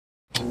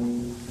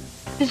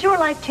Does your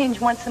life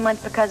change once a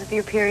month because of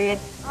your period?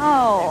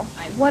 Oh,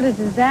 what a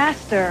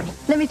disaster.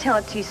 Let me tell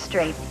it to you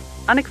straight.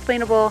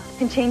 Unexplainable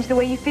Can change the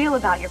way you feel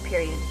about your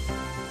period.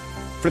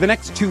 For the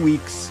next 2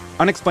 weeks,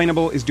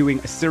 Unexplainable is doing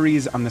a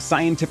series on the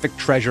scientific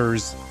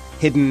treasures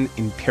hidden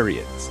in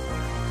periods.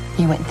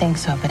 You wouldn't think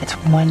so, but it's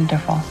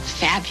wonderful.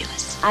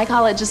 Fabulous. I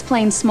call it just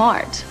plain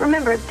smart.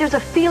 Remember, there's a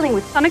feeling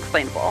with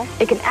unexplainable.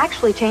 It can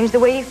actually change the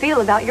way you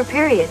feel about your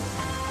period.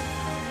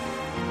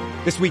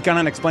 This week on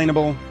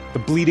Unexplainable, The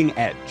Bleeding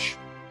Edge.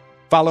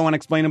 Follow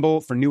Unexplainable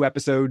for new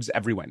episodes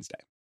every Wednesday.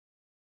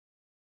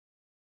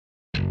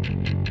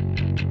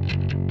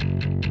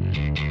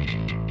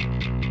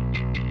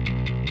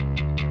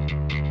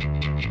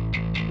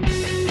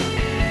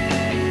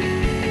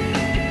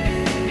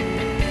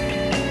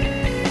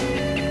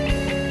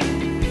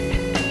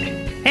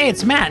 Hey,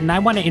 it's Matt, and I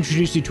want to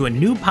introduce you to a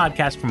new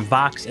podcast from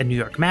Vox and New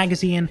York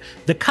Magazine.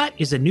 The Cut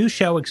is a new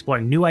show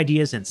exploring new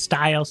ideas in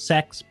style,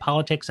 sex,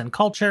 politics, and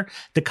culture.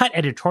 The Cut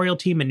editorial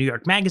team in New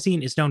York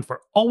Magazine is known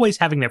for always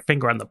having their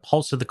finger on the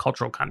pulse of the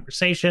cultural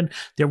conversation.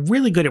 They're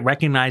really good at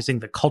recognizing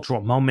the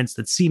cultural moments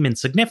that seem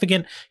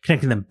insignificant,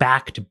 connecting them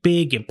back to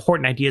big,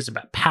 important ideas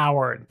about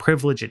power and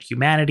privilege and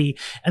humanity,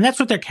 and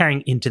that's what they're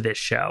carrying into this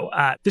show.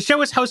 The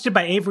show is hosted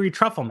by Avery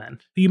Trufelman,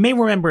 who you may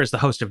remember as the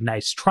host of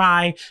Nice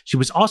Try. She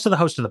was also the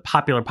host of the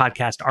popular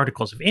podcast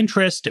Articles of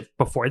Interest.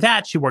 Before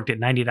that, she worked at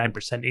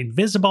 99%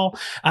 Invisible.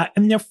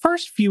 In their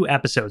first few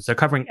episodes, they're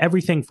covering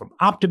everything from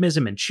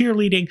optimism and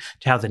cheerleading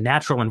to how the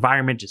natural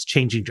environment is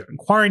changing during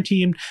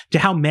quarantine to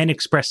how men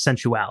express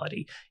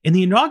sensuality. In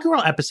the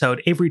inaugural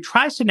episode, Avery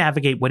tries to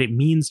navigate what it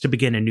means to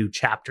begin a new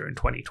chapter in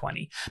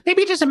 2020.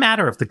 Maybe it doesn't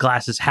matter if the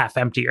glass is half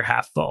empty or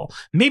half full.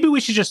 Maybe we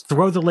should just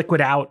throw the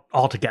liquid out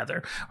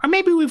altogether. Or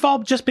maybe we've all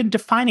just been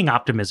defining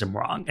optimism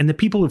wrong, and the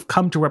people who've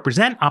come to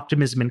represent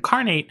optimism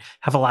incarnate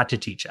have a lot to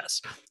teach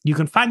us. You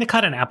can find The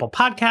Cut on Apple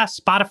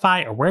Podcasts,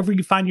 Spotify, or wherever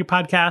you find your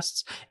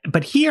podcasts.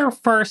 But here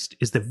first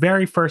is the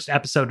very first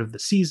episode of the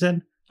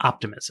season,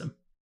 Optimism.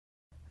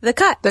 The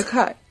Cut. The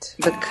Cut.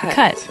 The Cut.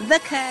 Cut. The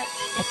Cut.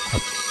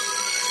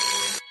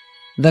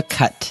 The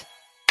Cut.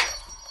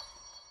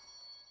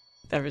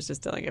 I was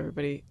just telling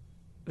everybody,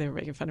 they were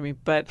making fun of me,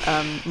 but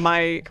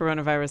my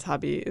coronavirus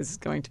hobby is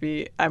going to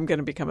be, I'm going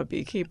to become a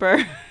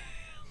beekeeper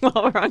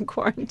while we're on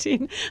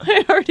quarantine.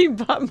 I already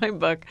bought my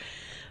book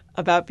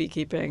about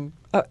beekeeping.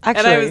 Oh,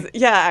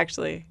 actually.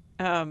 Actually.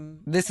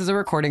 This is a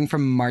recording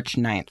from March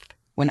 9th,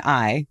 when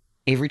I,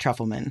 Avery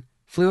Trufelman,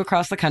 flew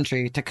across the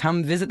country to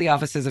come visit the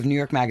offices of New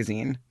York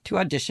Magazine to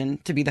audition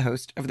to be the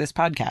host of this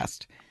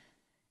podcast.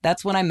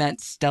 That's when I met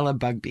Stella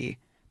Bugbee,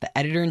 the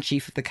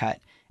editor-in-chief of The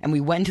Cut, and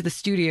we went into the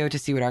studio to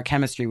see what our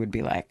chemistry would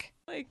be like.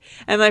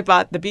 And I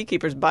bought the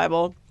Beekeeper's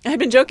Bible. I've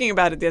been joking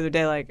about it the other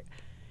day, like,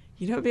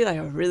 you know, it'd be like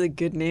a really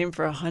good name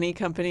for a honey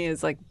company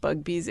is like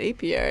Bugbee's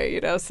Apiary,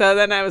 you know? So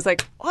then I was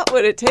like, what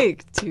would it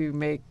take to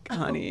make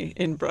honey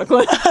in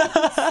Brooklyn?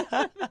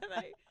 I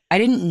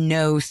didn't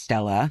know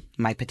Stella,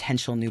 my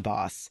potential new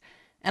boss,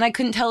 and I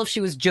couldn't tell if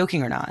she was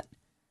joking or not.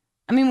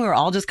 I mean, we were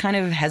all just kind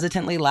of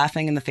hesitantly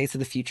laughing in the face of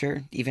the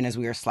future, even as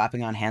we were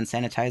slapping on hand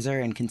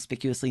sanitizer and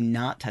conspicuously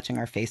not touching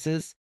our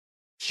faces.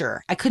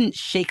 Sure, I couldn't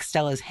shake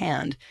Stella's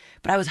hand,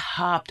 but I was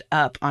hopped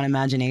up on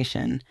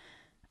imagination.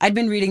 I'd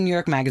been reading New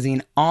York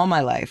Magazine all my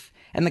life,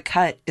 and The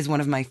Cut is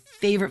one of my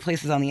favorite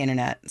places on the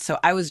internet, so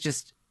I was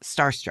just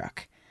starstruck.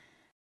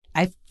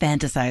 I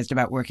fantasized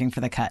about working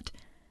for The Cut.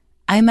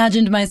 I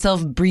imagined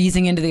myself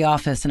breezing into the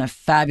office in a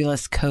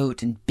fabulous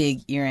coat and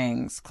big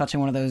earrings, clutching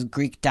one of those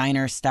Greek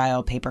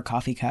diner-style paper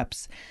coffee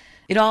cups.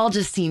 It all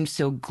just seemed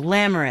so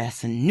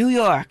glamorous and New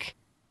York.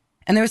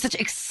 And there was such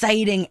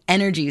exciting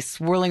energy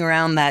swirling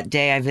around that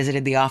day I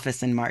visited the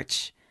office in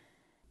March.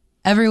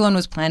 Everyone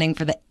was planning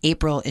for the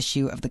April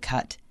issue of The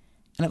Cut,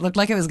 and it looked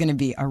like it was going to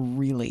be a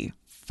really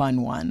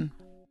fun one.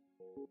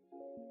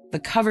 The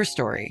cover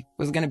story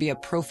was going to be a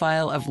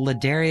profile of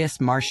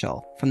Ladarius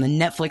Marshall from the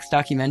Netflix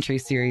documentary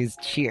series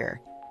Cheer.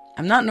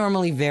 I'm not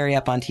normally very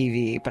up on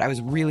TV, but I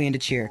was really into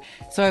Cheer,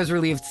 so I was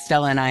relieved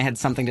Stella and I had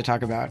something to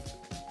talk about.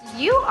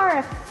 You are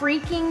a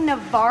freaking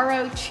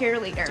Navarro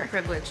cheerleader. It's a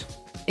privilege.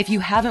 If you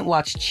haven't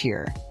watched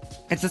Cheer,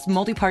 it's this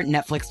multi-part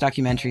Netflix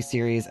documentary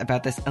series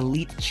about this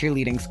elite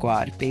cheerleading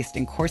squad based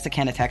in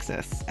Corsicana,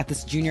 Texas, at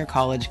this junior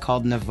college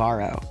called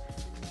Navarro.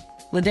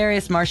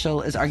 Ladarius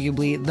Marshall is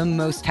arguably the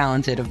most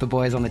talented of the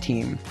boys on the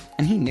team,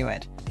 and he knew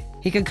it.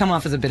 He could come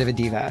off as a bit of a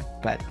diva,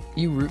 but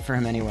you root for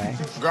him anyway.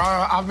 Girl,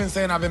 I've been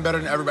saying I've been better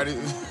than everybody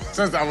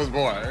since I was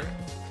born.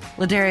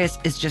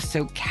 Ladarius is just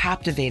so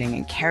captivating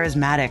and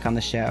charismatic on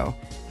the show,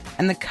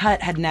 and The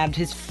Cut had nabbed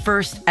his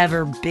first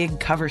ever big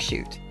cover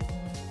shoot.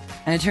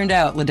 And it turned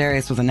out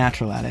Ladarius was a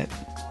natural at it.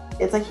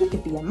 It's like he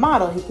could be a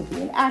model, he could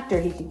be an actor,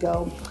 he could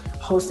go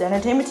host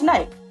Entertainment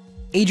Tonight.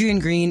 Adrian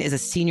Green is a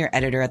senior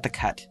editor at The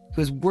Cut,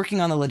 who is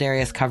working on the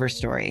Ladarius cover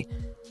story.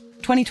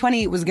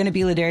 2020 was going to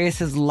be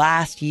Ladarius'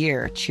 last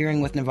year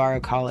cheering with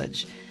Navarro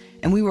College,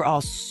 and we were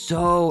all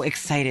so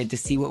excited to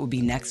see what would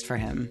be next for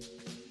him.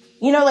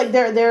 You know, like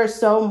there's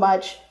so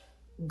much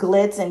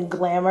glitz and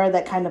glamour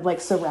that kind of like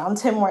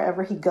surrounds him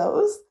wherever he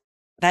goes.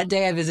 That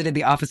day I visited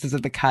the offices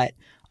of The Cut.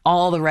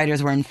 All the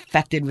writers were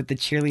infected with the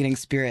cheerleading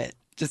spirit,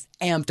 just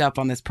amped up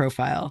on this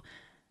profile.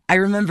 I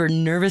remember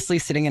nervously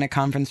sitting in a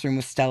conference room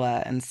with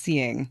Stella and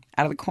seeing,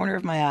 out of the corner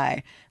of my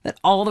eye, that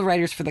all the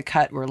writers for The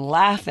Cut were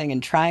laughing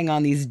and trying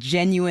on these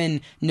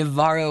genuine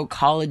Navarro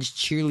college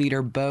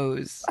cheerleader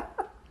bows.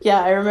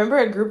 Yeah, I remember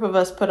a group of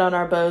us put on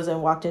our bows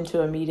and walked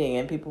into a meeting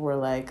and people were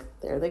like,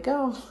 there they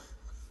go.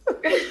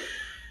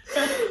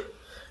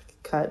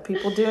 Cut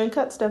people doing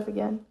cut stuff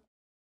again.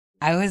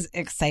 I was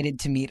excited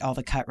to meet all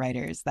the Cut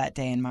writers that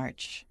day in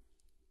March,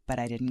 but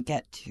I didn't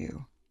get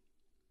to.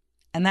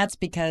 And that's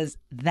because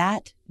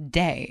that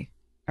day,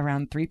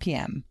 around 3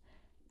 p.m.,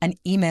 an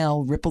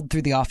email rippled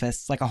through the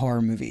office like a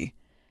horror movie.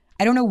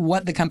 I don't know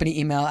what the company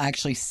email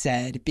actually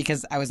said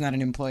because I was not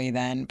an employee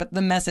then, but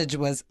the message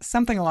was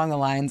something along the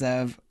lines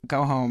of,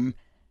 go home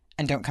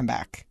and don't come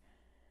back.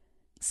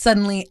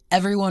 Suddenly,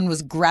 everyone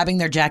was grabbing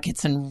their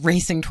jackets and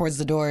racing towards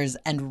the doors,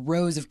 and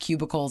rows of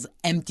cubicles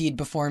emptied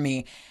before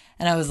me.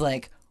 And I was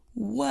like,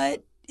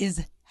 what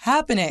is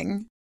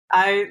happening?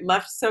 I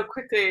left so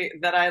quickly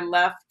that I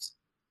left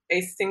a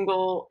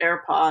single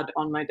AirPod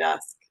on my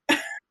desk.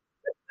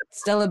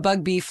 Stella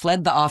Bugbee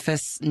fled the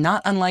office,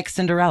 not unlike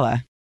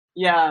Cinderella.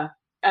 Yeah,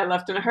 I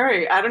left in a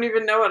hurry. I don't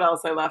even know what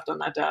else I left on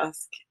that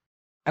desk.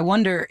 I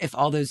wonder if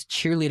all those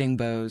cheerleading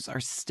bows are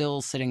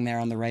still sitting there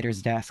on the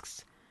writers'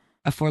 desks.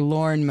 A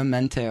forlorn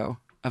memento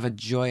of a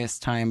joyous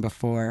time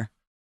before.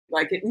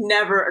 Like, it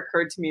never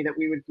occurred to me that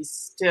we would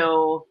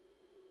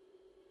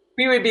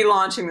be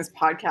launching this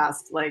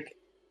podcast, like,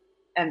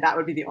 and that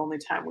would be the only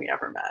time we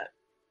ever met.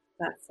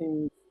 That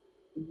seems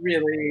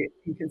really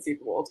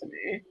inconceivable to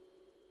me.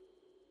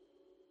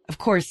 Of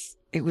course,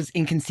 it was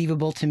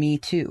inconceivable to me,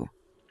 too.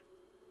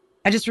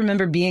 I just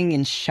remember being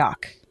in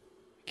shock,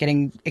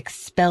 getting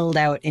expelled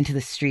out into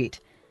the street,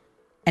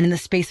 and in the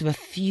space of a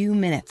few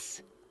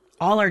minutes,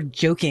 all our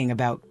joking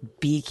about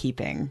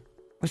beekeeping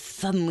was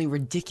suddenly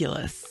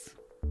ridiculous.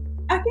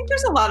 I think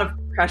there's a lot of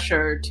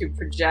pressure to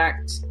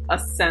project a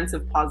sense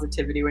of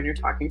positivity when you're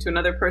talking to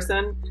another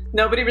person.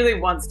 Nobody really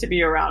wants to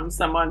be around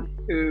someone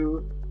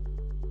who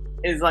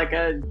is like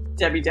a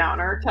Debbie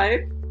Downer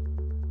type.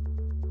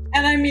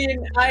 And I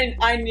mean,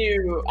 I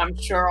knew, I'm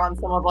sure on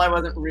some level I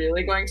wasn't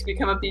really going to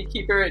become a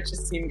beekeeper. It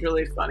just seemed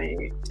really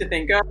funny to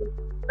think of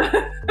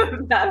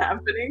that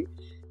happening.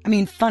 I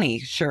mean, funny,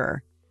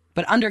 sure.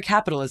 But under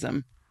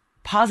capitalism,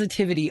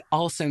 positivity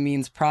also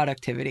means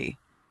productivity.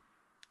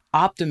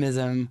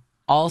 Optimism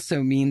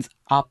also means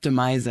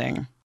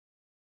optimizing.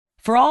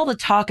 For all the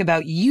talk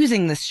about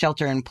using this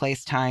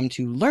shelter-in-place time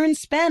to learn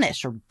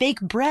Spanish or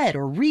bake bread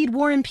or read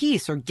War and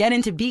Peace or get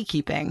into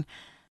beekeeping,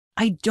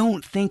 I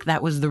don't think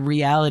that was the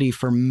reality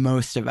for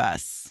most of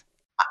us.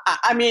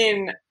 I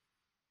mean,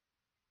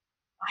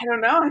 I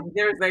don't know. I think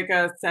there's like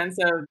a sense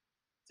of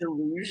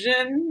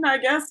delusion, I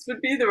guess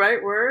would be the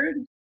right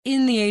word.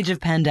 In the age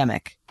of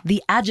pandemic,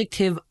 the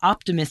adjective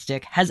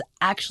optimistic has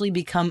actually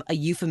become a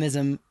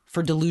euphemism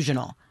for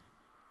delusional.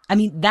 I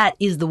mean, that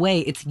is the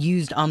way it's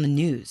used on the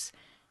news,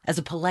 as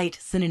a polite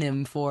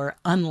synonym for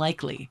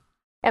unlikely.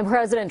 And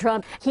President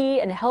Trump, he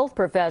and health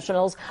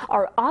professionals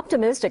are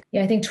optimistic.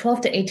 Yeah, I think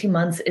 12 to 18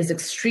 months is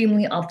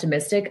extremely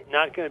optimistic.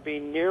 Not going to be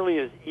nearly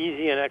as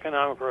easy an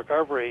economic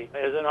recovery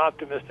as an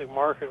optimistic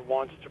market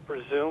wants to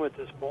presume at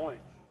this point.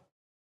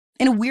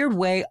 In a weird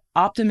way,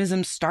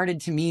 optimism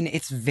started to mean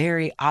its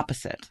very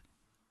opposite.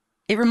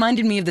 It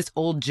reminded me of this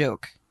old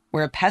joke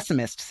where a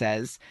pessimist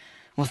says,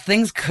 well,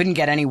 things couldn't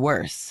get any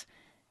worse.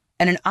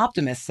 And an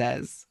optimist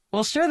says,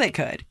 well, sure they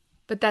could.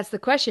 But that's the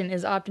question.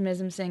 Is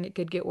optimism saying it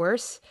could get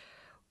worse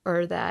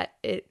or that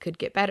it could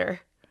get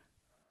better?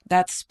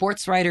 That's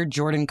sports writer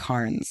Jordan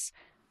Carnes.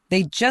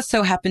 They just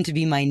so happened to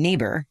be my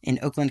neighbor in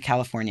Oakland,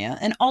 California,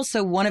 and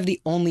also one of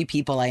the only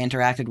people I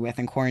interacted with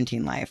in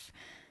quarantine life.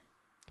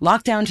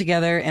 Locked down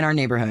together in our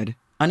neighborhood,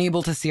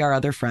 unable to see our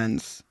other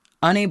friends,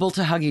 unable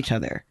to hug each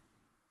other.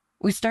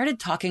 We started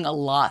talking a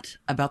lot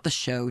about the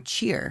show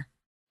Cheer.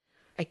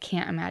 I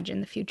can't imagine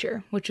the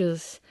future, which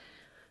is,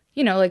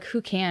 you know, like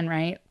who can,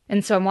 right?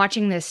 And so I'm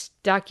watching this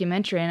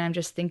documentary and I'm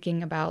just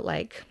thinking about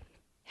like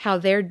how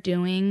they're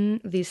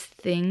doing these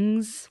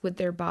things with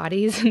their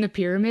bodies in the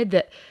pyramid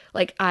that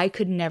like I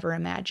could never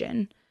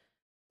imagine.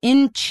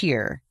 In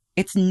Cheer,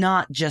 it's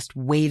not just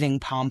waving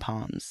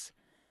pom-poms.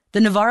 The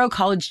Navarro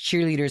College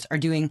cheerleaders are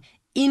doing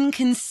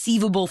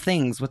inconceivable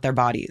things with their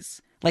bodies,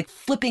 like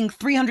flipping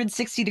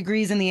 360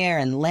 degrees in the air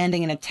and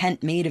landing in a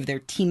tent made of their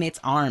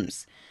teammates'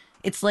 arms.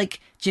 It's like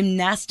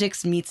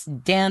gymnastics meets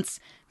dance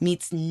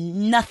meets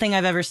nothing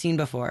I've ever seen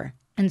before.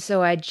 And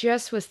so I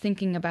just was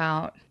thinking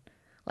about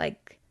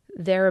like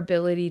their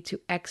ability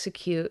to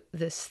execute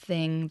this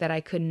thing that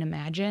I couldn't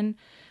imagine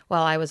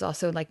while I was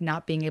also like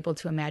not being able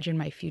to imagine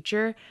my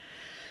future.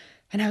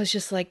 And I was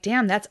just like,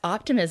 damn, that's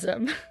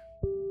optimism.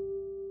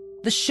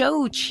 The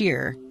show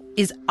Cheer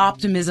is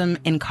optimism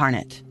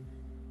incarnate.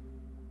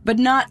 But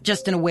not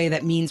just in a way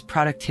that means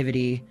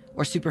productivity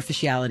or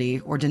superficiality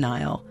or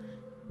denial.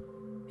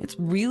 It's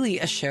really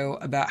a show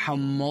about how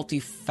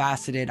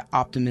multifaceted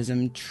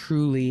optimism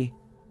truly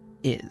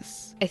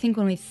is. I think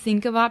when we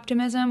think of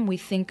optimism, we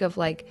think of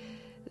like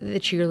the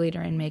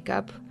cheerleader in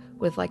makeup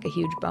with like a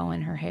huge bow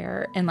in her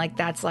hair. And like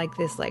that's like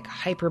this like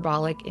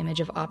hyperbolic image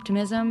of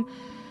optimism,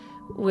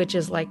 which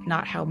is like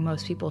not how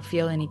most people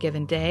feel any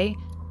given day.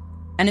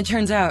 And it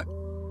turns out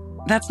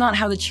that's not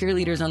how the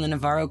cheerleaders on the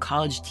Navarro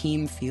College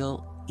team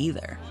feel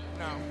either.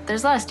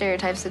 There's a lot of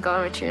stereotypes that go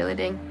on with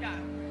cheerleading.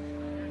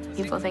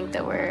 People think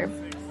that we're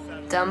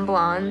dumb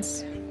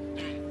blondes.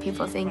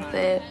 People think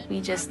that we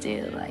just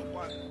do like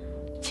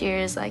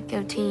cheers, like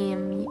go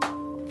team,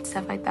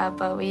 stuff like that,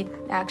 but we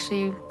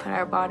actually put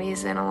our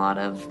bodies in a lot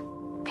of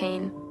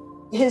pain.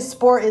 His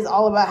sport is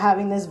all about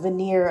having this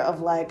veneer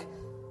of like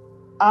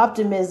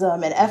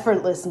optimism and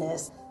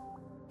effortlessness.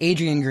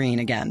 Adrian Green,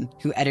 again,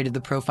 who edited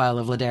the profile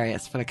of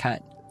Ladarius for The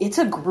Cut. It's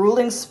a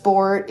grueling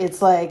sport.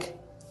 It's like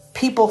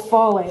people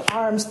falling,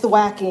 arms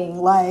thwacking,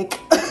 like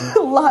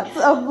lots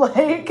of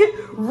like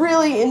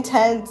really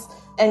intense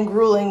and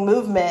grueling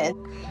movement.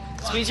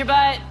 Squeeze your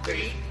butt.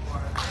 3,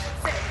 4,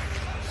 6,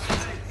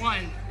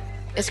 1.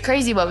 It's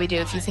crazy what we do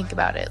if you think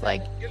about it.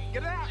 Like,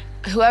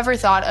 whoever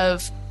thought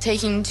of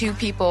taking 2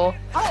 people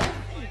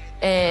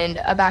in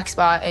a back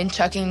spot and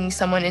chucking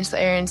someone into the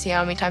air and see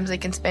how many times they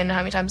can spin and how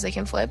many times they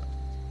can flip,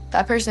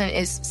 that person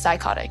is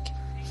psychotic.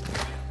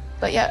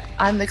 But yeah,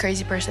 I'm the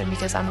crazy person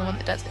because I'm the one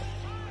that does it.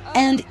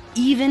 And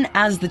even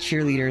as the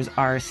cheerleaders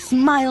are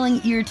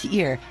smiling ear to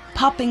ear,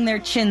 popping their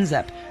chins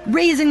up,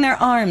 raising their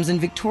arms in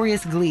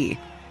victorious glee,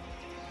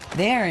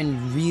 they are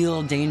in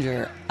real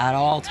danger at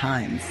all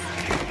times.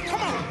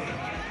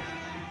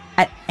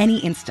 At any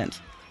instant,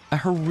 a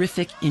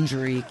horrific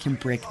injury can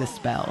break the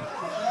spell.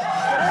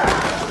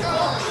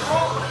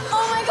 Oh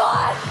my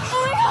God!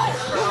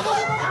 Oh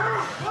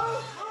my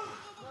God!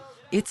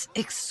 It's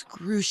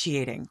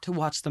excruciating to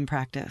watch them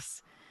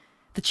practice.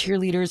 The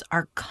cheerleaders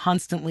are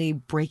constantly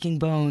breaking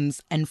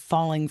bones and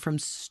falling from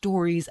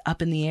stories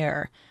up in the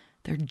air.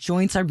 Their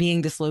joints are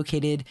being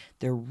dislocated.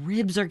 Their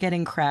ribs are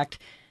getting cracked.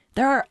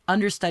 There are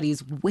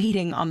understudies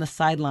waiting on the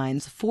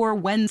sidelines for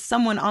when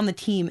someone on the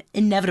team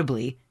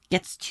inevitably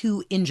gets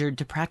too injured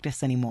to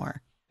practice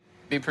anymore.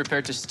 Be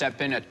prepared to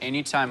step in at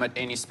any time at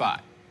any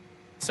spot.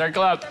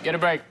 Circle up, get a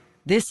break.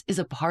 This is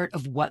a part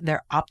of what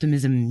their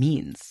optimism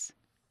means.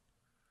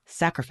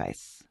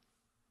 Sacrifice.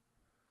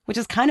 Which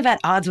is kind of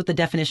at odds with the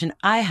definition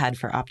I had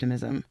for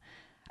optimism.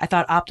 I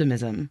thought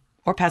optimism,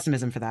 or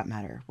pessimism for that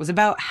matter, was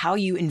about how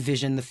you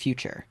envision the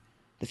future.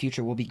 The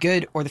future will be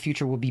good or the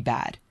future will be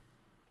bad.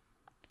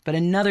 But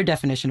another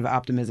definition of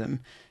optimism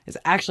is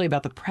actually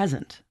about the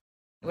present.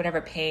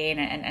 Whatever pain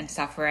and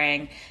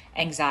suffering,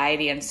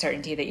 anxiety,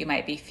 uncertainty that you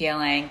might be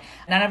feeling,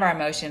 none of our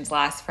emotions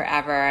last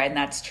forever, and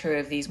that's true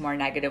of these more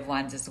negative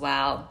ones as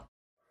well.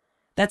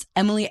 That's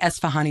Emily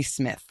Esfahani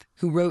Smith,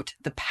 who wrote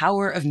The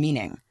Power of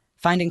Meaning,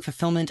 Finding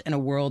Fulfillment in a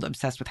World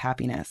Obsessed with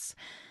Happiness.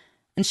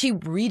 And she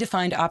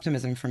redefined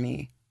optimism for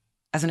me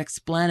as an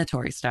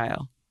explanatory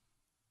style,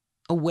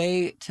 a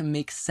way to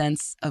make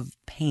sense of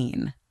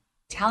pain.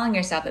 Telling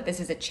yourself that this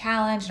is a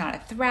challenge, not a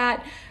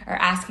threat, or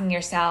asking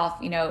yourself,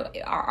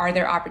 are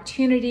there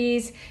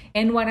opportunities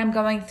in what I'm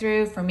going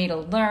through for me to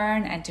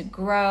learn and to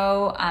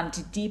grow,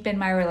 to deepen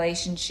my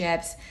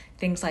relationships,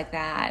 things like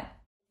that.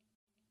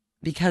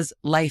 Because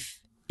life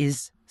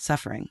is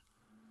suffering.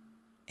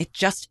 It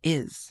just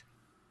is.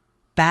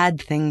 Bad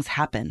things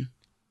happen.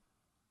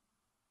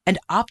 And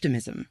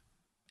optimism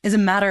is a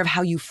matter of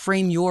how you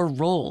frame your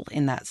role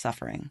in that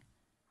suffering.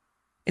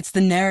 It's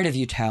the narrative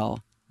you tell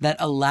that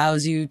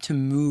allows you to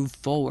move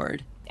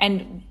forward.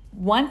 And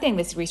one thing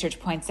this research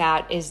points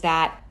out is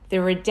that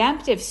the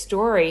redemptive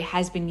story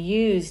has been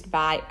used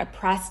by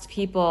oppressed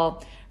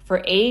people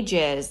for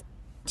ages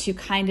to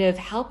kind of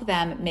help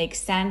them make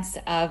sense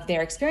of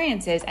their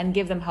experiences and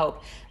give them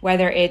hope,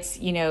 whether it's,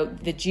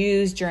 the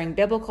Jews during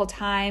biblical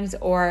times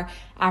or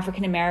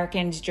African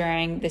Americans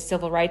during the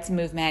civil rights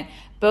movement.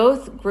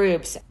 Both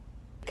groups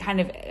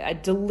kind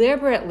of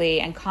deliberately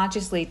and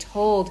consciously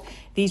told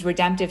these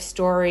redemptive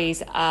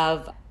stories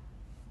of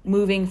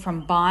moving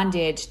from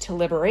bondage to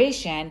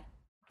liberation.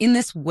 In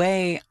this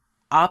way,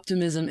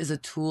 optimism is a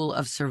tool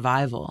of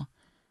survival.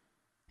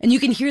 And you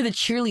can hear the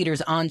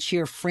cheerleaders on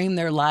Cheer frame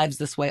their lives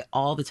this way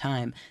all the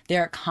time. They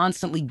are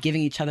constantly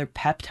giving each other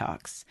pep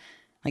talks.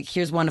 Like,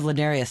 here's one of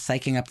Ladarius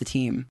psyching up the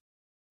team.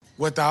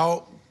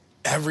 Without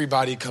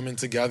everybody coming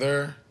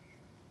together,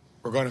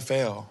 we're going to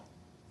fail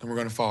and we're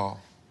going to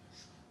fall.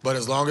 But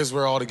as long as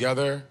we're all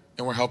together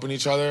and we're helping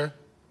each other,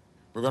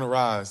 we're going to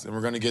rise and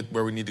we're going to get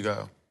where we need to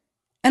go.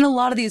 And a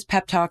lot of these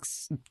pep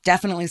talks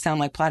definitely sound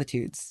like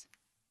platitudes.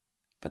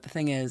 But the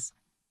thing is,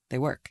 they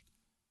work.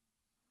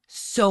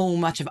 So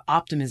much of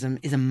optimism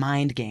is a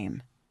mind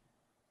game.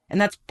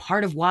 And that's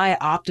part of why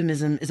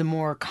optimism is a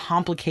more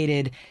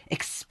complicated,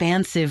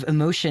 expansive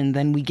emotion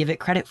than we give it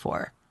credit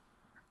for.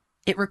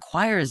 It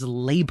requires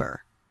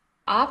labor.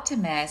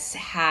 Optimists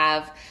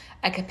have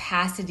a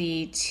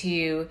capacity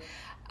to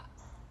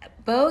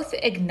both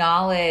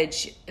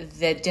acknowledge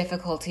the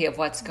difficulty of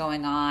what's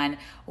going on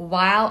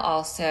while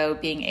also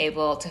being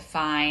able to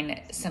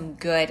find some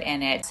good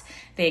in it.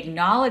 They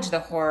acknowledge the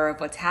horror of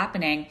what's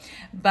happening,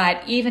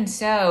 but even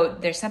so,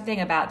 there's something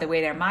about the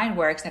way their mind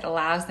works that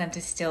allows them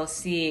to still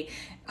see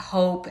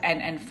hope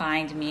and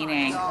find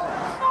meaning.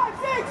 5,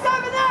 6,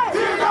 7, 8!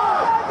 Dear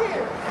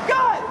God!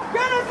 God,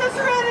 grant us the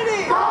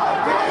serenity!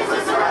 God, grant us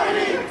the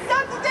serenity! To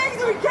accept the things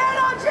that we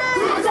cannot change!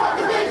 To accept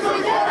the things that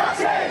we cannot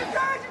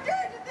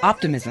change!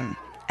 Optimism,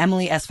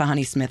 Emily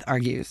Esfahani Smith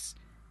argues,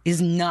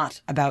 is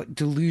not about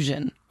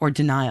delusion or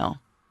denial.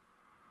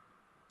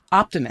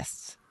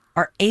 Optimists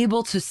are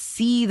able to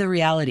see the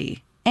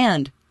reality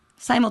and,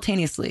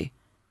 simultaneously,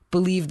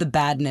 believe the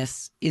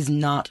badness is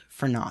not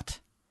for naught.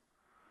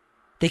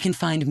 They can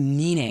find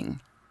meaning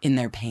in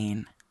their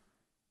pain.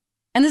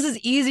 And this is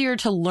easier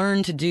to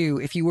learn to do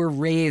if you were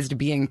raised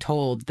being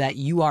told that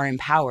you are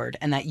empowered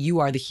and that you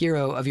are the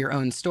hero of your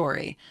own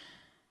story.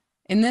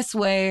 In this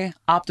way,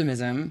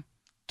 optimism,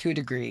 to a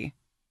degree,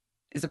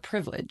 is a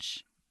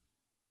privilege.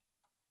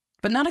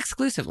 But not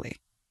exclusively.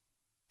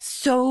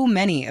 So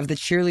many of the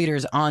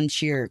cheerleaders on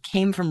Cheer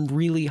came from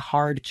really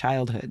hard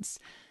childhoods,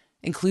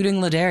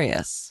 including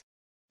Ladarius.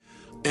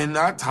 In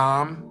that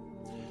time,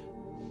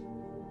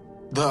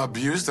 the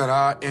abuse that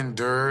I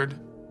endured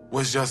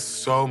was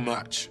just so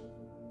much.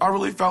 I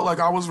really felt like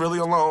I was really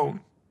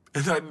alone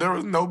and that there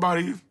was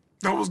nobody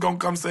that was going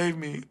to come save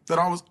me, that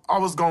I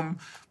was going to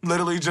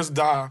literally just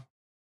die.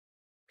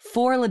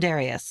 For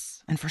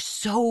Ladarius, and for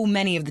so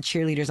many of the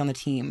cheerleaders on the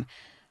team,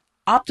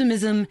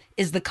 optimism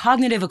is the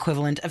cognitive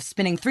equivalent of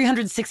spinning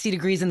 360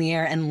 degrees in the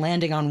air and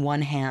landing on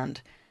one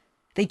hand.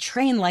 They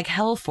train like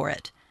hell for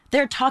it.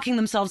 They're talking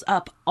themselves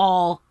up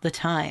all the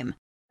time.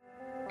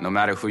 No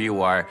matter who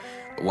you are,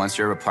 once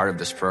you're a part of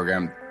this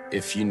program,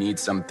 if you need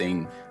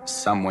something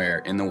somewhere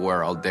in the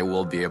world, there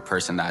will be a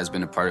person that has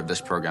been a part of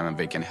this program and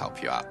they can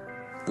help you out.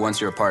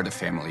 Once you're a part of the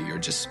family, you're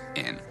just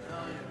in.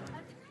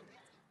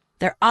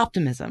 Their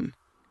optimism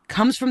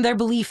comes from their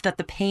belief that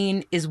the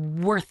pain is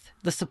worth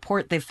the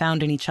support they've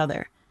found in each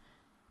other.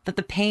 That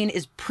the pain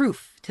is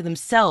proof to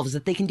themselves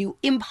that they can do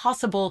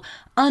impossible,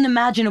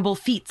 unimaginable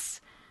feats.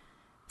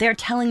 They are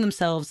telling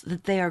themselves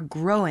that they are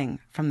growing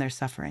from their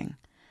suffering.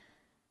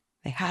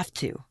 They have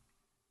to.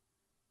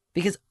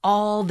 Because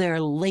all their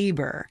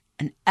labor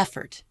and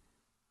effort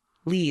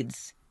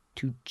leads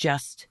to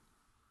just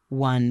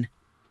one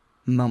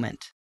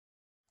moment.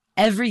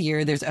 Every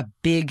year, there's a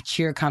big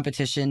cheer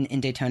competition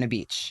in Daytona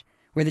Beach,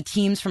 where the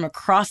teams from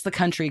across the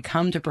country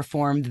come to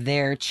perform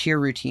their cheer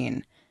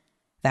routine.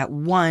 That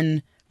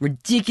one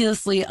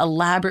ridiculously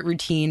elaborate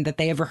routine that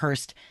they have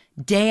rehearsed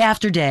day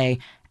after day,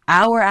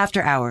 hour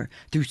after hour,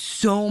 through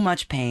so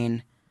much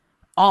pain,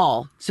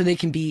 all so they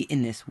can be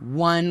in this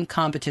one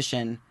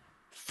competition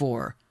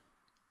for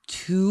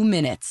 2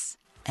 minutes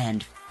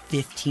and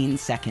 15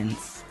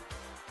 seconds.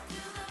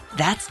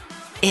 That's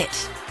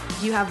it.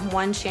 You have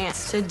one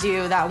chance to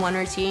do that one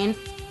routine.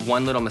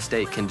 One little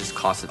mistake can just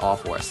cost it all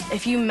for us.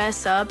 If you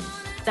mess up,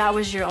 that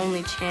was your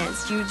only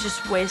chance. You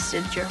just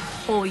wasted your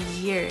whole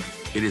year.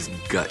 It is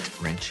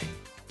gut-wrenching.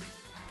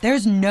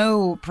 There's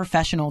no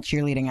professional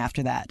cheerleading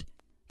after that.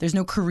 There's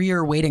no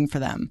career waiting for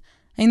them.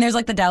 I mean, there's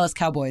like the Dallas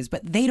Cowboys,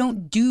 but they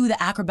don't do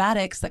the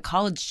acrobatics that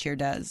college cheer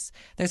does.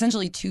 They're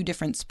essentially two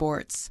different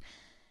sports.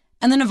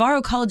 And the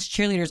Navarro College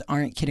cheerleaders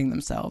aren't kidding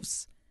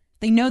themselves.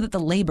 They know that the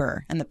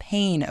labor and the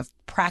pain of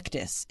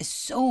practice is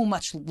so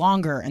much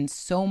longer and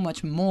so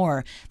much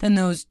more than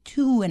those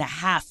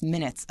 2.5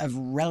 minutes of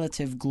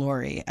relative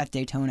glory at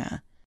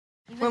Daytona.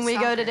 When we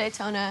go to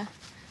Daytona,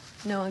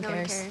 no one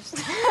cares.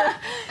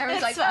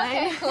 Everyone's like,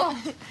 okay, cool.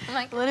 I'm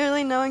like,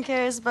 literally no one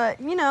cares, but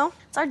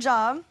it's our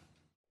job.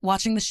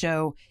 Watching the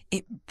show,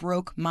 it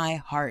broke my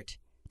heart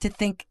to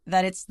think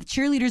that it's the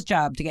cheerleaders'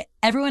 job to get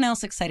everyone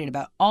else excited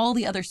about all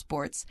the other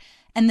sports,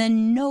 and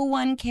then no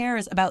one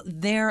cares about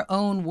their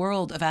own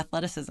world of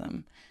athleticism.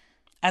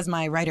 As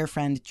my writer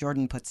friend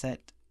Jordan puts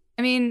it,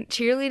 I mean,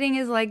 cheerleading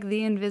is like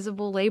the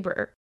invisible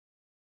labor.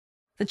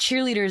 The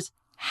cheerleaders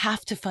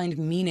have to find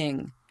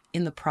meaning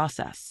in the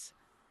process,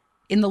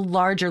 in the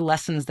larger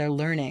lessons they're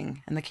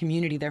learning and the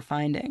community they're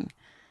finding.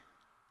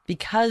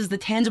 Because the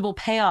tangible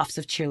payoffs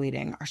of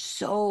cheerleading are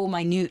so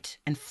minute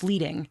and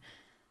fleeting,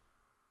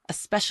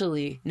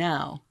 especially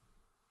now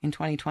in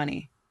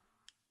 2020.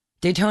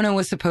 Daytona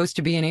was supposed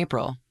to be in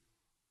April.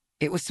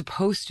 It was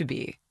supposed to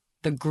be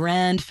the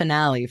grand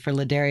finale for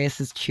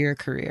Ladarius's cheer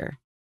career.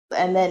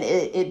 And then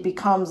it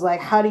becomes like,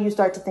 how do you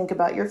start to think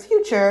about your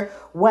future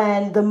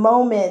when the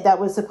moment that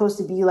was supposed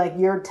to be like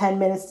your 10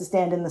 minutes to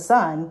stand in the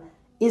sun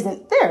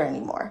isn't there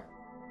anymore?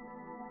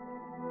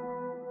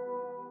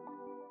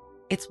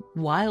 It's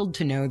wild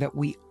to know that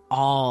we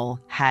all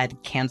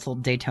had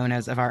canceled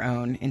Daytonas of our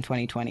own in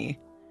 2020.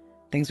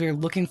 Things we were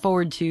looking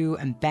forward to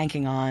and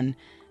banking on,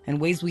 and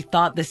ways we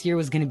thought this year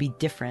was going to be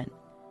different.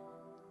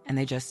 And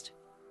they just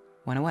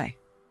went away.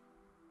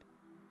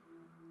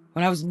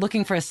 When I was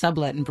looking for a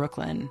sublet in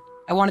Brooklyn,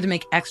 I wanted to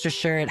make extra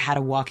sure it had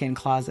a walk-in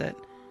closet.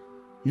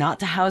 Not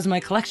to house my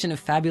collection of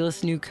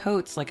fabulous new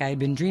coats like I had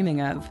been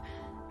dreaming of,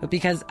 but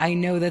because I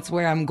know that's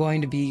where I'm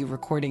going to be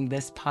recording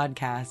this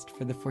podcast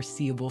for the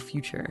foreseeable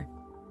future.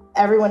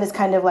 Everyone is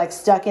kind of like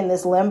stuck in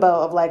this limbo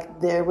of like,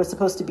 there was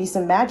supposed to be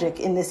some magic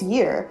in this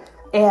year,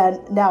 and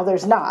now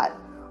there's not.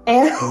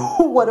 And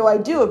what do I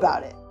do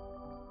about it?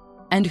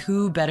 And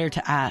who better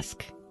to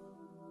ask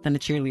than a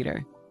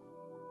cheerleader?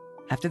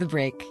 After the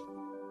break,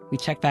 we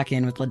check back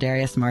in with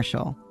Ladarius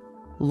Marshall,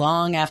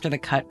 long after the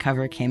Cut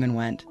cover came and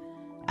went,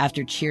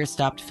 after Cheer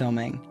stopped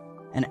filming,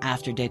 and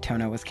after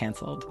Daytona was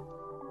canceled.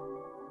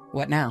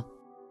 What now?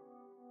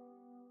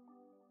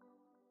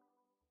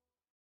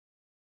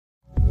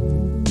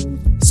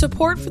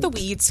 Support for The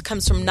Weeds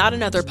comes from Not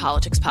Another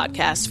Politics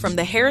podcast from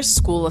the Harris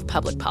School of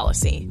Public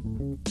Policy.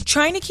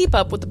 Trying to keep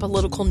up with the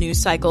political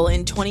news cycle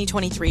in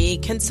 2023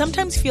 can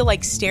sometimes feel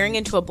like staring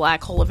into a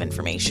black hole of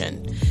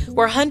information,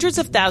 where hundreds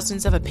of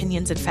thousands of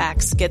opinions and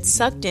facts get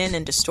sucked in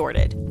and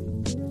distorted.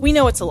 We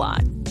know it's a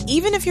lot,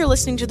 even if you're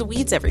listening to The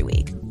Weeds every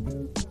week.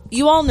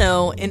 You all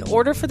know, in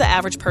order for the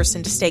average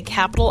person to stay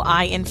capital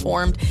I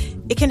informed,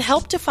 it can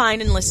help to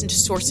find and listen to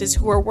sources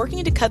who are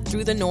working to cut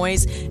through the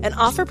noise and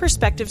offer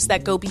perspectives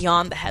that go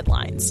beyond the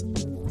headlines.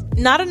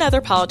 Not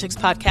Another Politics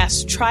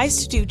podcast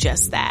tries to do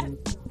just that.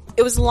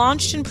 It was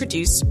launched and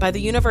produced by the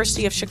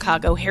University of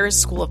Chicago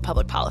Harris School of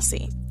Public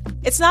Policy.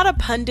 It's not a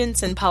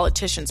pundits and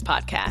politicians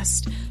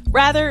podcast.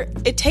 Rather,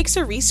 it takes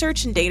a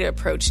research and data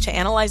approach to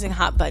analyzing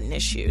hot-button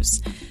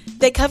issues.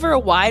 They cover a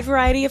wide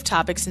variety of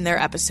topics in their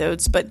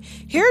episodes, but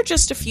here are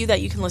just a few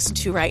that you can listen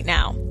to right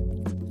now.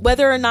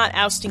 Whether or not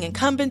ousting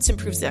incumbents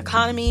improves the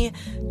economy,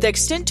 the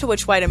extent to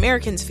which white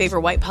Americans favor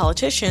white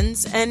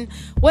politicians, and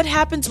what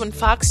happens when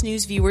Fox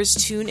News viewers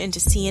tune into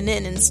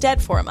CNN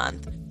instead for a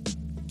month.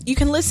 You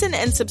can listen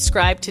and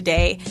subscribe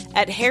today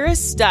at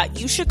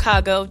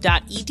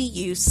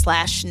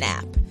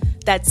harris.uchicago.edu/NAP.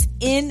 That's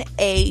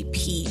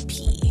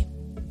NAPP.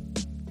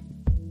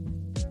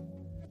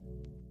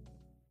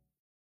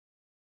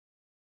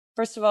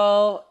 First of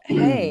all,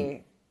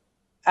 hey,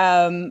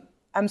 I'm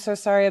so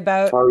sorry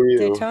about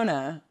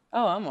Daytona.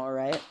 Oh, I'm all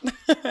right.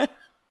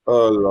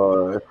 Oh,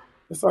 Lord.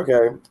 It's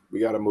okay. We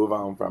got to move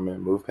on from it,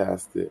 move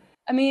past it.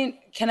 I mean,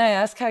 can I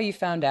ask how you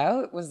found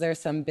out? Was there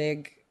some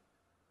big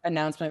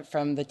announcement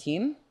from the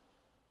team?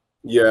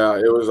 Yeah,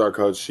 it was our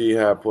coach. She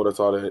had pulled us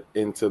all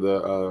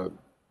into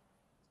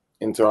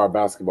our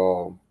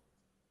basketball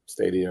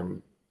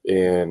stadium,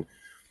 and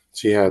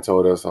she had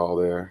told us all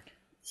there,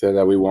 said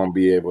that we won't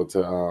be able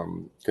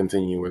to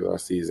continue with our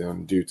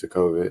season due to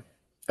COVID.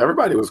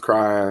 Everybody was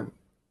crying,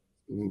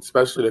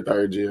 especially the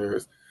third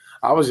years.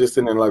 I was just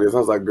sitting there like this. I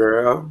was like,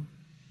 girl,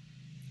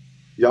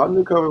 y'all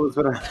knew COVID was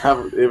going to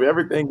happen. If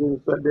everything getting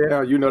shut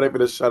down, you know they're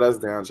going to shut us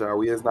down, child.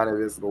 We is not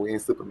invincible. We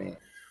ain't Superman.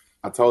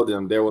 I told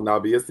them there will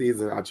not be a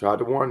season. I tried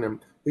to warn them.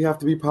 We have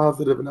to be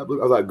positive. And I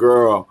was like,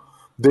 girl,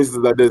 this is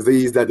a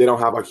disease that they don't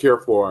have a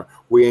cure for.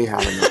 We ain't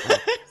having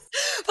it.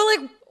 But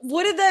like,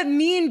 what did that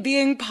mean,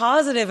 being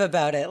positive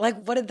about it?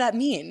 Like, what did that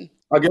mean?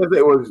 I guess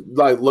it was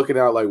like looking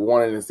out, like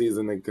wanting the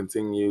season to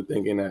continue,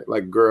 thinking that,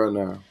 like, girl,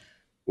 no,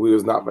 we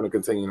was not going to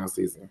continue our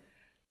season.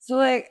 So,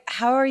 like,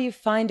 how are you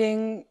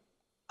finding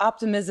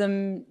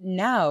optimism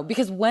now?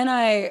 Because when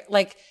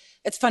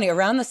it's funny,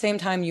 around the same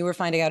time you were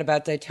finding out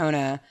about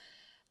Daytona,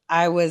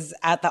 I was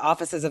at the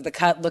offices of The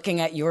Cut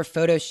looking at your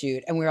photo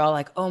shoot, and we were all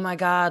like, oh my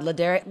God,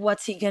 Ladarius,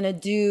 what's he going to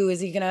do? Is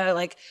he going to,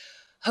 like,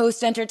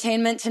 host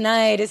entertainment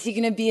tonight? Is he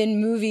going to be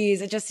in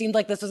movies? It just seemed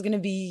like this was going to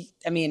be,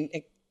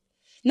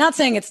 not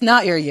saying it's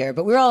not your year,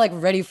 but we were all like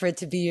ready for it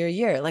to be your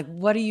year. Like,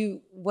 what do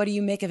you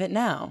make of it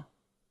now?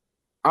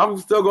 I'm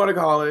still going to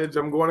college.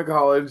 I'm going to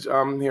college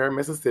here in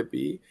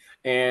Mississippi.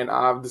 And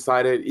I've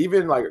decided,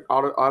 even like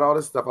all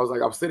this stuff, I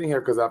was sitting here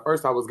because at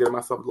first I was getting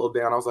myself a little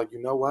down. I was like,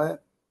 you know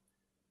what?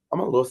 I'm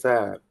a little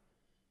sad.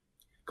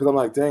 Because I'm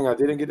like, dang, I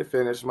didn't get to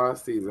finish my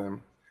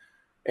season.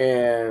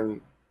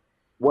 And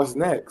what's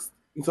next?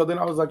 And so then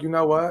I was like, you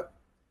know what?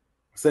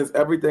 Since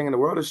everything in the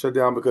world is shut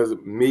down, because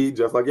me,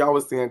 just like y'all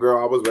was saying, girl,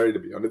 I was ready to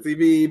be on the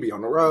TV, be on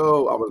the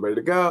road. I was ready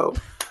to go.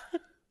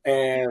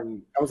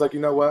 And I was like, you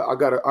know what? I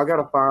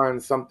gotta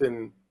find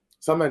something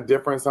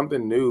different,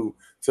 something new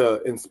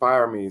to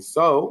inspire me.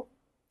 So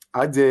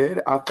I did.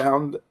 I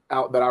found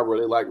out that I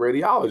really like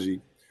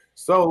radiology.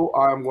 So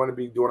I'm going to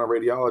be doing a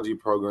radiology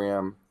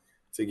program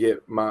to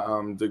get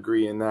my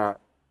degree in that.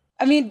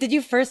 I mean, did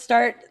you first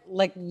start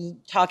like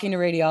talking to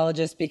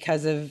radiologists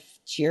because of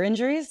cheer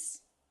injuries?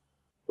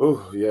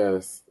 Oh,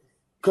 yes.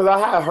 Because I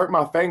had hurt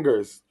my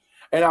fingers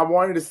and I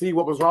wanted to see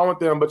what was wrong with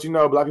them. But,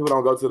 Black people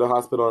don't go to the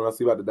hospital unless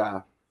you're about to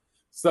die.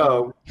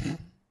 So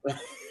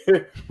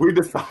we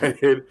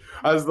decided,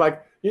 I was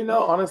like,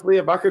 honestly,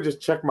 if I could just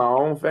check my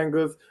own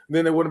fingers,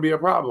 then it wouldn't be a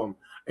problem.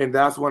 And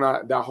that's when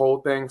that whole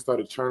thing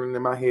started churning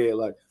in my head.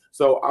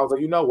 So I was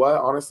like, you know what?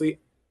 Honestly,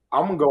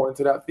 I'm going to go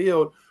into that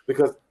field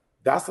because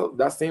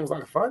that seems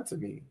like fun to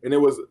me. And it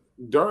was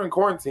during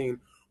quarantine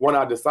when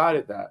I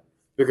decided that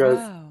because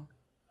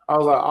I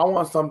was like, I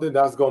want something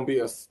that's going to be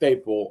a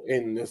staple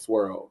in this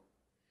world.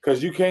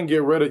 Because you can't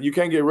get rid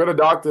of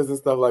doctors and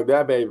stuff like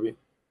that, baby.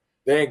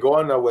 They ain't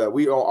going nowhere.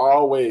 We gonna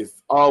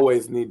always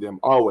need them,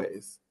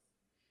 always.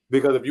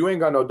 Because if you ain't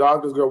got no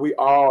doctors, girl, we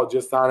all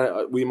just sign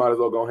it. We might as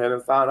well go ahead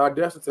and sign our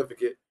death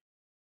certificate.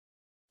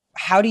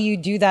 How do you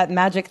do that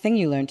magic thing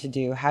you learned to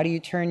do? How do you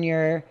turn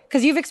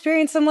because you've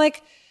experienced some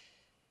like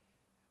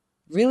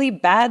really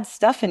bad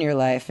stuff in your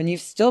life and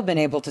you've still been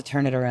able to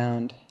turn it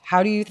around.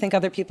 How do you think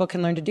other people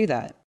can learn to do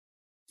that?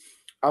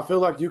 I feel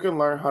like you can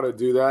learn how to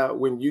do that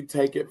when you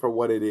take it for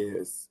what it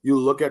is. You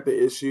look at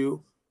the issue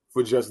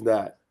for just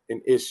that,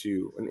 an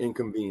issue, an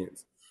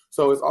inconvenience.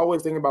 So it's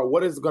always thinking about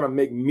what is going to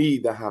make me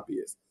the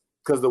happiest,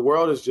 because the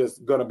world is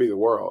just going to be the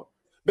world.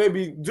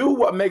 Baby, do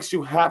what makes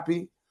you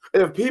happy.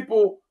 If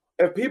people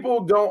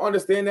don't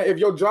understand that, if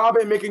your job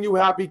ain't making you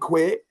happy,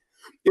 quit.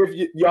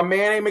 If your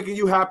man ain't making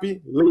you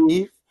happy,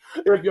 leave.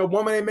 If your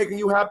woman ain't making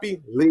you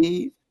happy,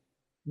 leave.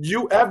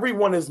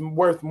 Everyone is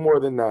worth more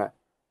than that.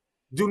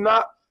 Do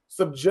not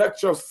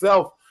subject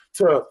yourself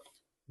to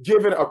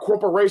giving a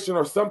corporation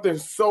or something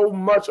so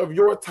much of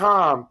your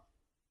time.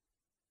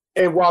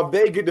 And while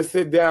they get to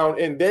sit down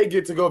and they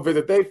get to go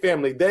visit their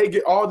family, they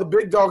get all the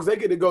big dogs, they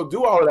get to go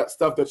do all of that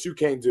stuff that you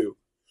can't do.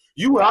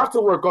 You have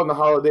to work on the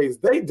holidays.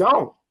 They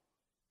don't.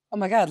 Oh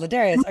my God,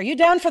 Ladarius, are you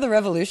down for the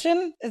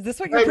revolution? Is this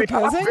what you're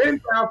proposing? I've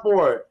been down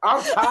for it.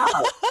 I'm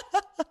tired.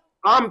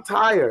 I'm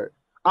tired.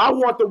 I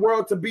want the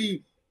world to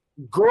be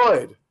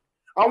good.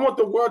 I want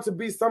the world to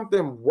be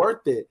something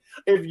worth it.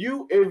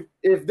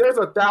 If there's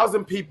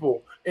 1,000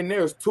 people and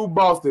there's 2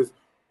 bosses,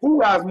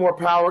 who has more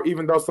power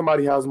even though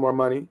somebody has more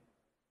money?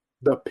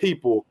 The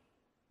people.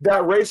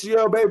 That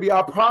ratio, baby,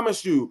 I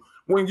promise you,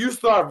 when you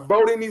start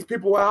voting these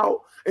people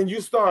out and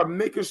you start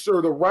making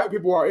sure the right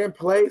people are in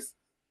place,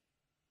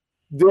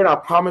 then I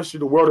promise you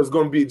the world is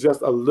going to be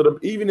just a little,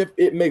 even if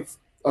it makes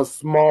a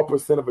small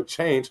 % of a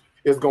change,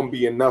 it's going to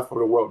be enough for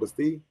the world to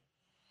see.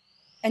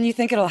 And you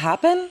think it'll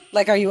happen?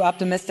 Like, are you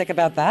optimistic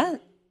about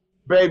that?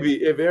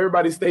 Baby, if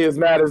everybody stay as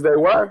mad as they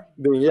were,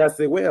 then yes,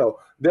 it will.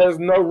 There's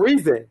no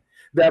reason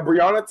that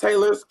Breonna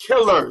Taylor's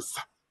killers,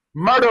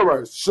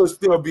 murderers, should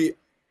still be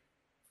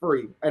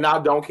free. And I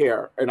don't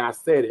care. And I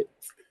said it.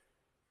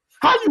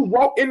 How you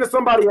walk into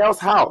somebody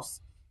else's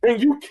house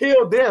and you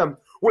kill them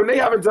when they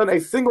haven't done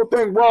a single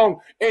thing wrong,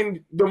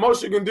 and the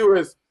most you can do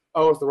is,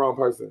 oh, it's the wrong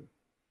person.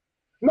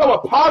 No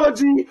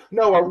apology,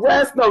 no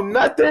arrest, no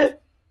nothing.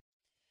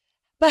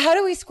 But how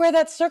do we square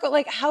that circle?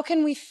 Like, how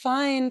can we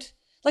find,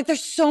 like,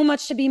 there's so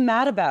much to be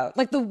mad about.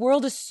 Like, the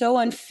world is so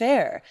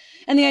unfair.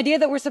 And the idea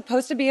that we're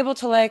supposed to be able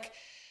to, like,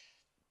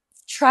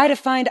 try to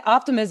find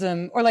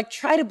optimism or, like,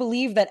 try to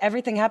believe that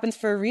everything happens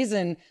for a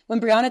reason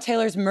when Breonna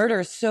Taylor's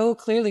murder so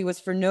clearly was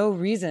for no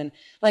reason.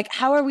 Like,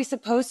 how are we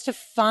supposed to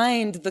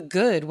find the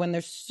good when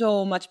there's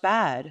so much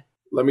bad?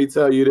 Let me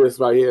tell you this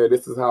right here.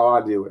 This is how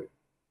I do it.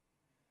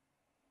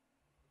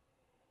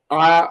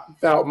 I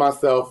felt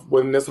myself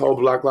when this whole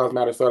Black Lives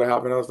Matter started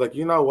happening. I was like,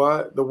 you know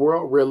what? The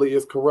world really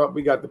is corrupt.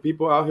 We got the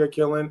people out here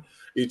killing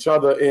each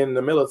other in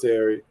the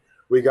military.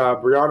 We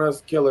got Breonna's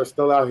killer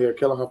still out here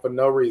killing her for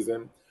no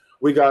reason.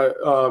 We got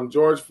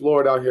George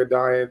Floyd out here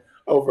dying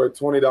over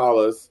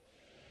 $20.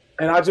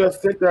 And I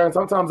just sit there and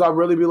sometimes I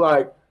really be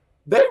like,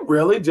 they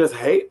really just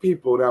hate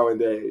people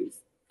nowadays.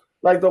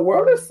 Like, the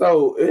world is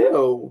so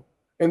ill.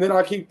 And then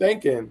I keep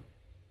thinking,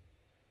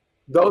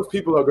 those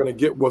people are going to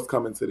get what's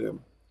coming to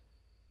them.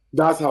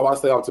 That's how I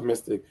stay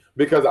optimistic,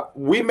 because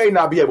we may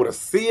not be able to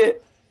see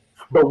it,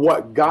 but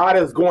what God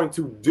is going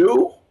to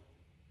do,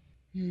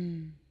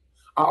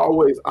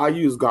 I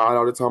use God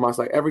all the time. I was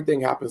like, everything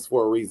happens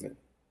for a reason.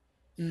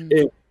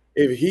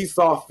 If he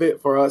saw fit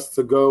for us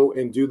to go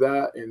and do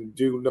that and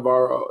do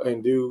Navarro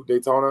and do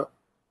Daytona,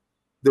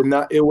 then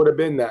it would have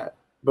been that.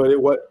 But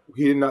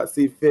he did not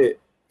see fit.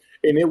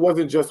 And it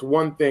wasn't just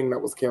one thing that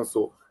was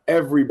canceled.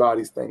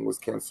 Everybody's thing was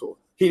canceled.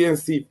 He didn't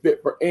see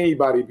fit for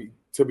anybody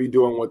to be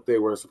doing what they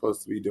were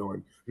supposed to be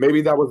doing.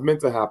 Maybe that was meant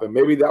to happen.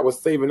 Maybe that was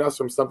saving us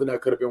from something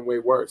that could have been way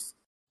worse.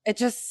 It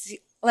just,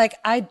 like,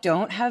 I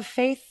don't have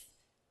faith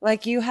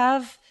like you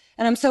have.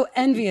 And I'm so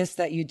envious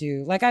that you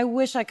do. Like, I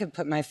wish I could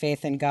put my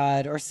faith in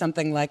God or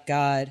something like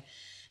God.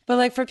 But,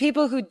 like, for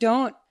people who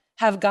don't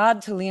have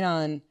God to lean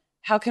on,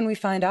 how can we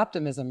find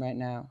optimism right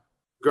now?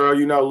 Girl,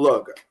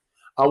 look,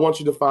 I want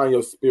you to find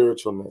your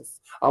spiritualness.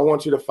 I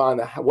want you to find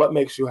what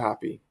makes you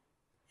happy.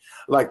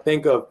 Like,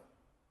 think of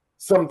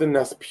something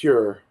that's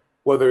pure,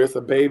 whether it's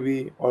a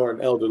baby or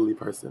an elderly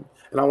person.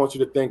 And I want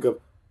you to think of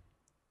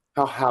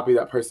how happy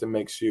that person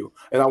makes you.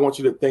 And I want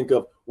you to think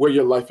of where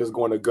your life is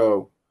going to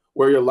go,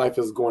 where your life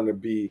is going to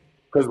be.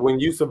 Because when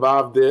you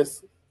survive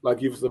this,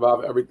 like you've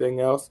survived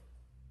everything else,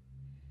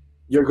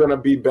 you're going to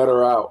be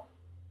better out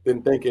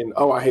than thinking,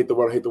 oh, I hate the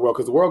world,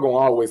 because the world going to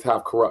always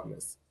have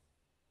corruptness.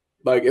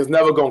 Like, it's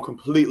never going to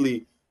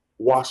completely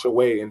wash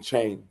away and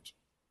change.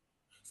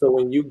 So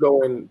when you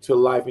go into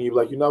life and you're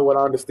like, you know what,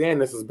 I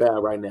understand this is bad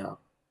right now,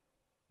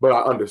 but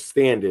I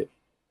understand it.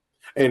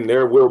 And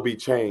there will be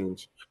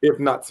change. If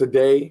not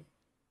today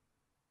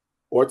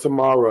or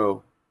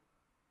tomorrow,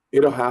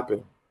 it'll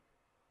happen.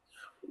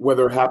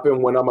 Whether it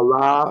happens when I'm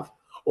alive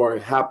or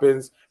it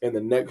happens in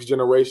the next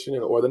generation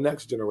or the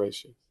next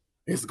generation,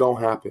 it's going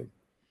to happen.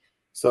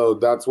 So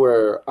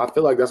I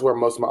feel like that's where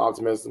most of my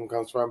optimism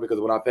comes from,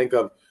 because when I think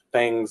of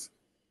things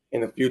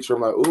in the future.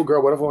 I'm like, ooh,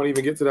 girl, what if I won't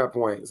even get to that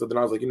point? So then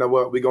I was like, you know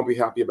what? We're going to be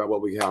happy about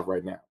what we have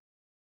right now.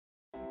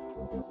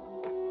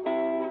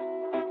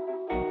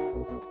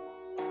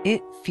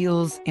 It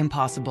feels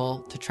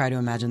impossible to try to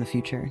imagine the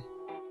future.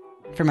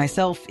 For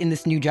myself, in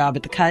this new job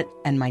at The Cut,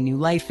 and my new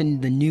life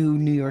in the new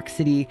New York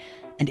City,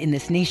 and in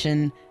this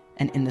nation,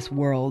 and in this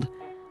world,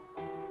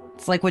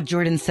 it's like what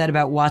Jordan said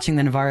about watching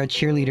the Navarro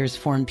cheerleaders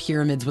form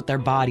pyramids with their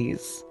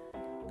bodies.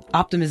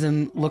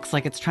 Optimism looks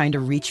like it's trying to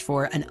reach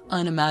for an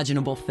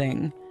unimaginable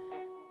thing.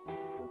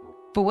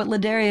 But what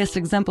Ladarius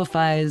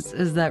exemplifies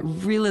is that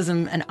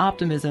realism and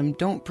optimism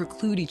don't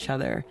preclude each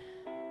other.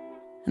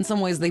 In some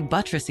ways, they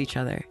buttress each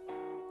other.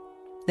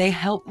 They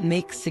help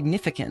make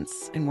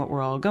significance in what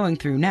we're all going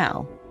through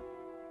now.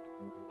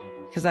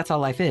 Because that's all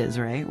life is,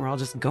 right? We're all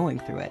just going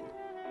through it,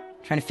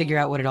 trying to figure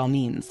out what it all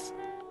means.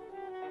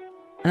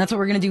 And that's what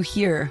we're going to do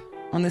here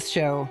on this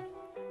show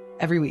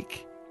every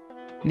week.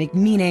 Make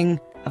meaning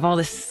of all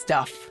this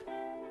stuff,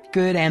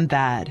 good and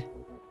bad.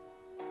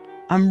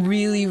 I'm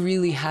really,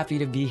 really happy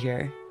to be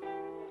here.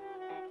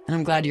 And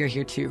I'm glad you're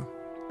here too.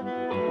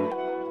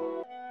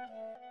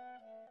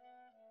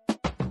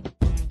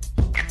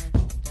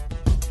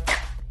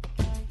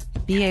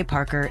 B.A.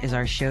 Parker is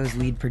our show's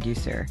lead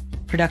producer.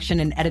 Production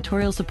and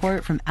editorial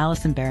support from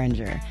Allison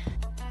Behringer.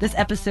 This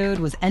episode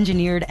was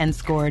engineered and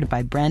scored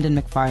by Brandon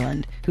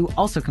McFarland, who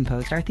also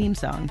composed our theme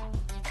song.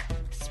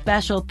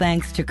 Special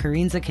thanks to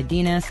Karinza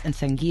Cadenas and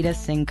Sangeeta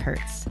Singh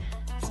Kurtz.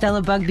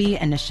 Stella Bugbee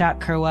and Nishat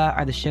Kurwa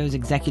are the show's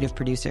executive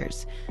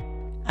producers.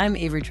 I'm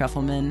Avery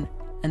Trufelman,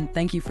 and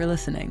thank you for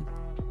listening.